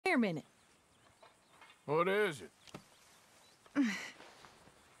here a minute. What is it?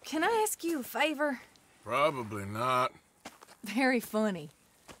 Can I ask you a favor? Probably not. Very funny.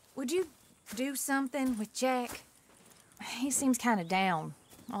 Would you do something with Jack? He seems kind of down.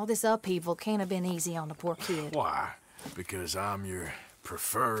 All this upheaval can't have been easy on the poor kid. Why? Because I'm your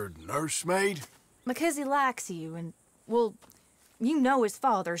preferred nursemaid? Because he likes you and, well, you know his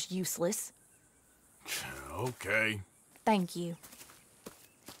father's useless. Okay. Thank you.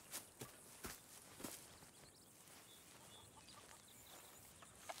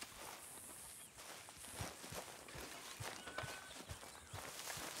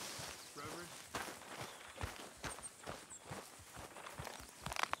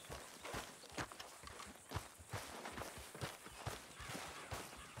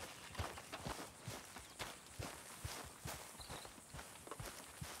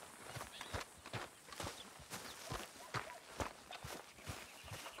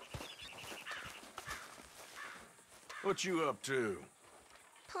 What you up to?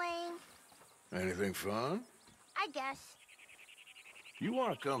 Playing, Anything fun? I guess. You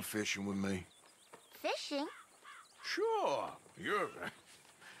want to come fishing with me? Fishing? Sure.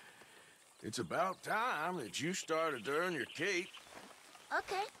 It's about time that you started to earn your keep.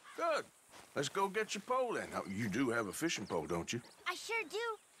 Okay, Good. Let's go get your pole then. Now, you do have a fishing pole, don't you? I sure do.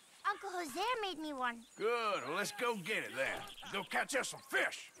 Uncle Jose made me one. Good. Well, let's go get it then. Go catch us some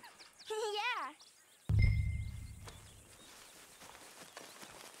fish. Yeah.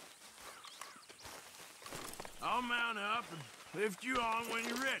 I'll mount up and lift you on when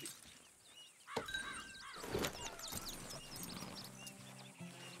you're ready.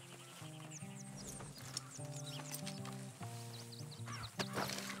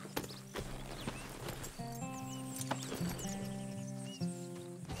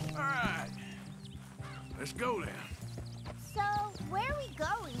 All right. Let's go then. So, where are we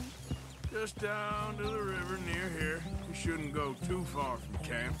going? Just down to the river near here. You shouldn't go too far from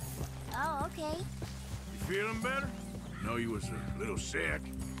camp. Oh, okay. You feeling better? Know you was a little sick.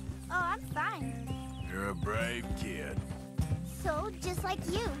 Oh, I'm fine. You're a brave kid. So, just like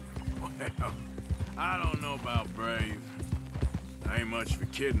you. Well, I don't know about brave. I ain't much of a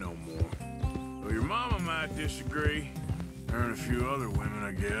kid no more. Well, your mama might disagree. Her and a few other women,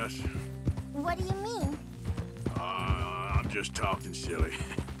 I guess. What do you mean? I'm just talking silly.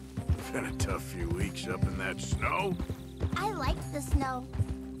 Been a tough few weeks up in that snow. I like the snow.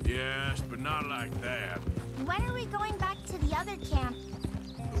 Yes, but not like that. When are we going back to the other camp?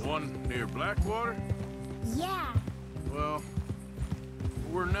 The one near Blackwater? Yeah. Well,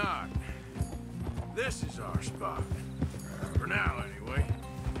 we're not. This is our spot. For now, anyway.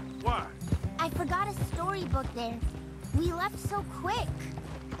 Why? I forgot a storybook there. We left so quick.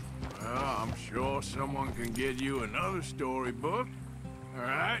 Well, I'm sure someone can get you another storybook. All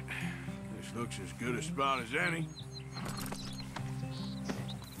right. This looks as good a spot as any.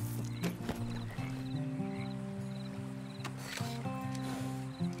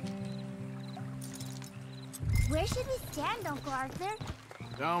 Where should we stand, Uncle Arthur?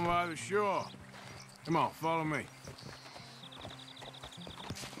 Down by the shore. Come on, follow me.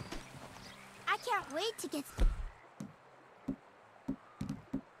 I can't wait to get...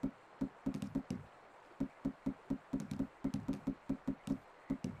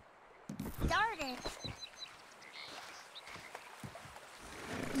 started.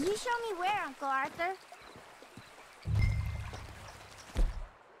 You show me where, Uncle Arthur.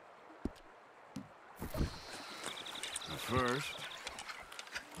 First,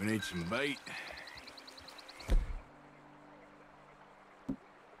 we need some bait.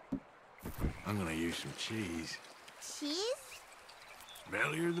 I'm gonna use some cheese. Cheese?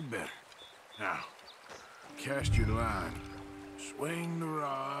 Smellier the better. Now, cast your line. Swing the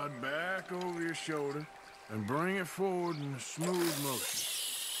rod back over your shoulder and bring it forward in a smooth motion.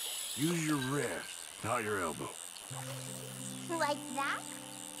 Use your wrist, not your elbow. Like that?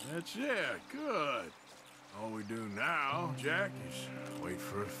 That's it. Good. All we do now, Jack, is wait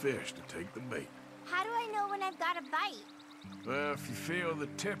for a fish to take the bait. How do I know when I've got a bite? Well, if you feel the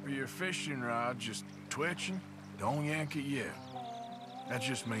tip of your fishing rod just twitching, don't yank it yet. That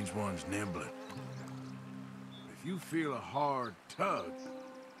just means one's nibbling. If you feel a hard tug,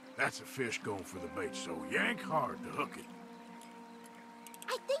 that's a fish going for the bait, so yank hard to hook it.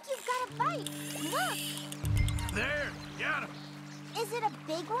 I think you've got a bite. Look! There, got him. Is it a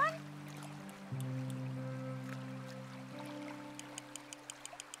big one?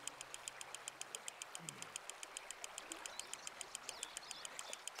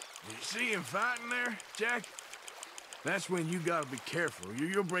 You see him fighting there, Jack? That's when you gotta be careful.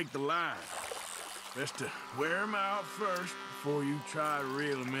 You'll break the line. Best to wear him out first before you try to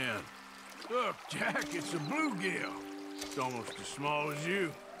reel them in. Look, Jack, it's a bluegill. It's almost as small as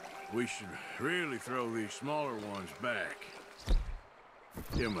you. We should really throw these smaller ones back.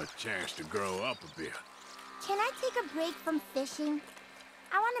 Give them a chance to grow up a bit. Can I take a break from fishing?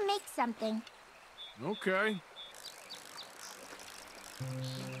 I want to make something. Okay.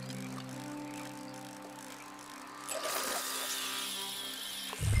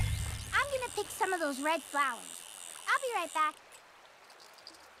 I'm gonna pick some of those red flowers. I'll be right back.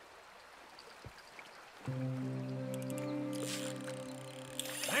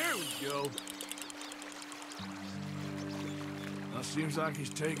 There we go. Well, seems like he's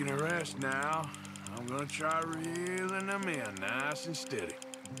taking a rest now. I'm gonna try reeling them in nice and steady.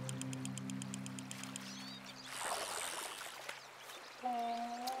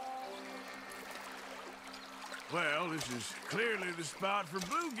 Well, this is clearly the spot for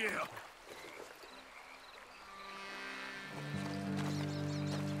bluegill.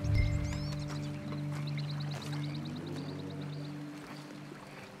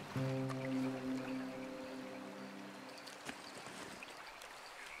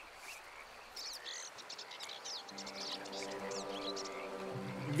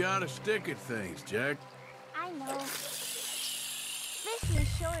 You gotta stick at things, Jack. I know. Fishing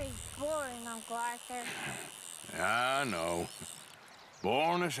sure is boring, Uncle Arthur. I know.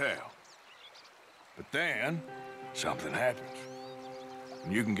 Boring as hell. But then, something happens.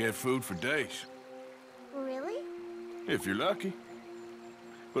 And you can get food for days. Really? If you're lucky.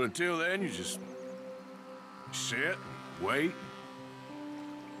 But until then, you just sit, wait,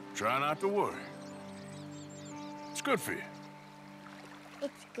 try not to worry. It's good for you.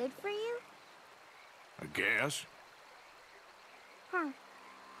 It's good for you? I guess. Huh.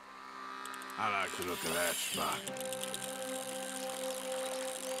 I like to look at that spot.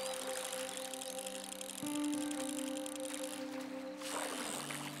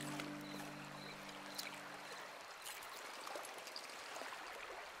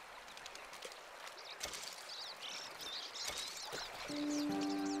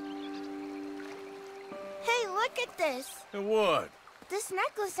 Hey, look at this. And what? This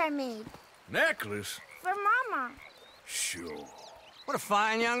necklace I made. Necklace? For Mama. Sure. What a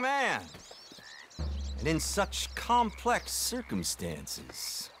fine young man. And in such complex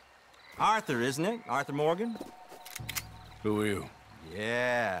circumstances. Arthur, isn't it? Arthur Morgan? Who are you?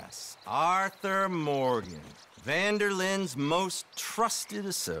 Yes, Arthur Morgan. Vanderlyn's most trusted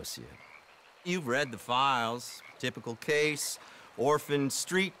associate. You've read the files. Typical case. Orphaned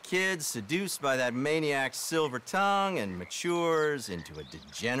street kid seduced by that maniac's silver tongue and matures into a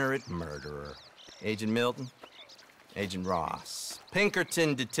degenerate murderer. Agent Milton? Agent Ross.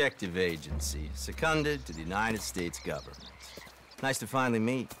 Pinkerton Detective Agency, seconded to the United States government. Nice to finally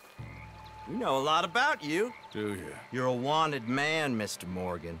meet. We know a lot about you. Do you? You're a wanted man, Mr.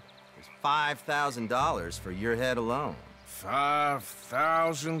 Morgan. There's $5,000 for your head alone.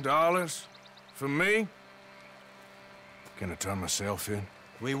 $5,000? For me? Can I turn myself in?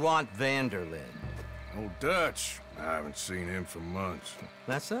 We want Vanderlyn. Old Dutch. I haven't seen him for months.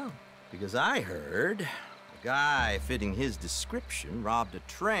 That's so. Because I heard a guy fitting his description robbed a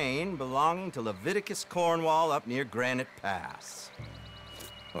train belonging to Leviticus Cornwall up near Granite Pass.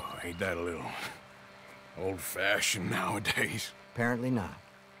 Oh, ain't that a little old-fashioned nowadays? Apparently not.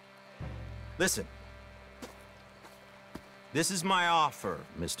 Listen. This is my offer,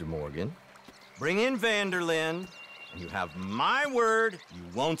 Mr. Morgan. Bring in Vanderlyn, and you have my word you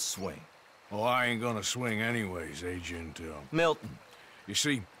won't swing. Oh, I ain't gonna swing anyways, Agent, Milton. You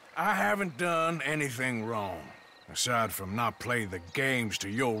see, I haven't done anything wrong, aside from not play the games to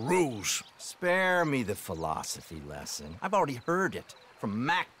your rules. Spare me the philosophy lesson. I've already heard it from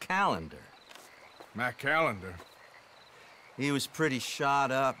Mac Callender. Mac Callender? He was pretty shot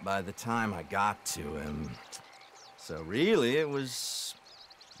up by the time I got to him. So really, it was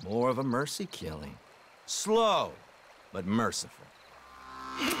more of a mercy killing. Slow, but merciful.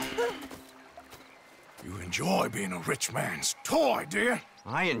 You enjoy being a rich man's toy, do you?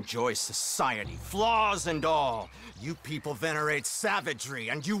 I enjoy society, flaws and all. You people venerate savagery,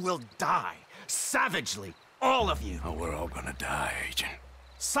 and you will die. Savagely, all of you. Oh, we're all gonna die, Agent.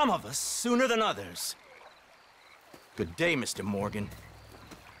 Some of us sooner than others. Good day, Mr. Morgan.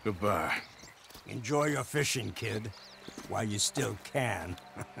 Goodbye. Enjoy your fishing, kid, while you still can.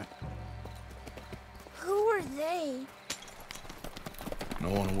 Who are they? No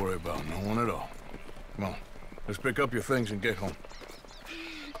one to worry about, no one at all. Come on, let's pick up your things and get home.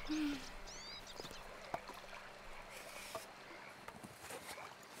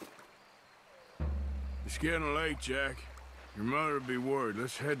 It's getting late, Jack. Your mother'll be worried.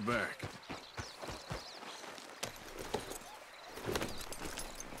 Let's head back.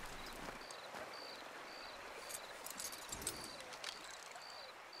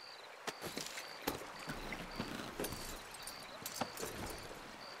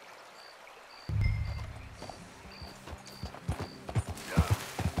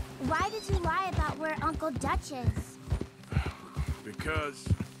 Why did you lie about where Uncle Dutch is? Because,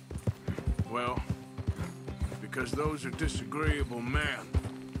 well, because those are disagreeable men,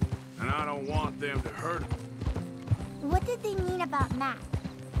 and I don't want them to hurt them. What did they mean about Matt?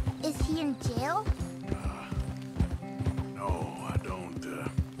 Is he in jail? No, I don't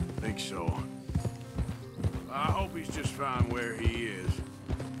think so. I hope he's just fine where he is.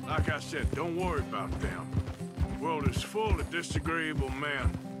 Like I said, don't worry about them. The world is full of disagreeable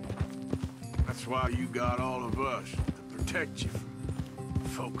men. That's why you got all of us, to protect you from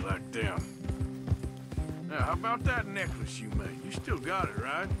folk like them. Now, how about that necklace you made? You still got it,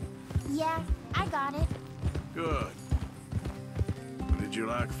 right? Yeah, I got it. Good. Did you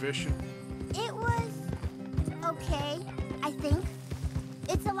like fishing? It was okay, I think.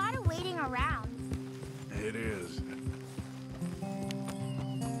 It's a lot of waiting around. It is.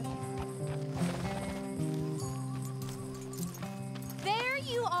 There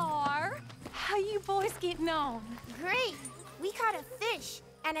you are. How you boys getting on? Great. We caught a fish,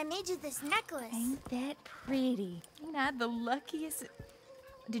 and I made you this necklace. Ain't that pretty? Ain't I the luckiest?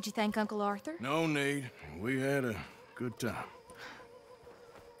 Did you thank Uncle Arthur? No need. We had a good time.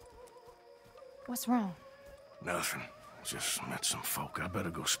 What's wrong? Nothing. Just met some folk. I better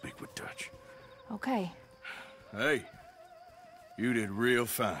go speak with Dutch. Okay. Hey, you did real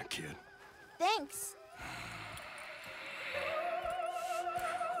fine, kid. Thanks.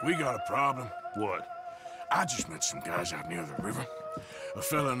 We got a problem. What? I just met some guys out near the river. A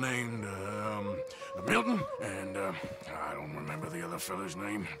fella named, Milton, and, I don't remember the other fella's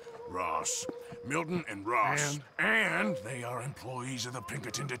name. Ross. Milton and Ross. And they are employees of the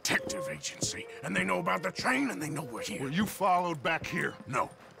Pinkerton Detective Agency. And they know about the train, and they know we're here. Were you followed back here? No,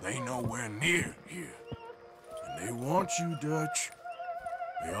 they know we're near here. And they want you, Dutch.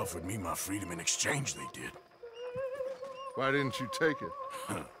 They offered me my freedom in exchange, they did. Why didn't you take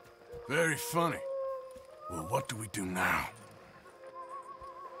it? Very funny. Well, what do we do now?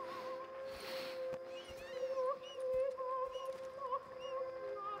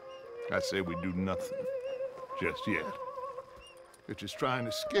 I say we do nothing. Just yet. They're just trying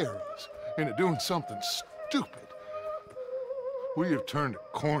to scare us into doing something stupid. We have turned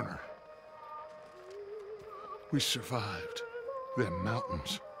a corner. We survived them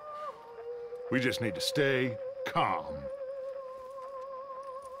mountains. We just need to stay calm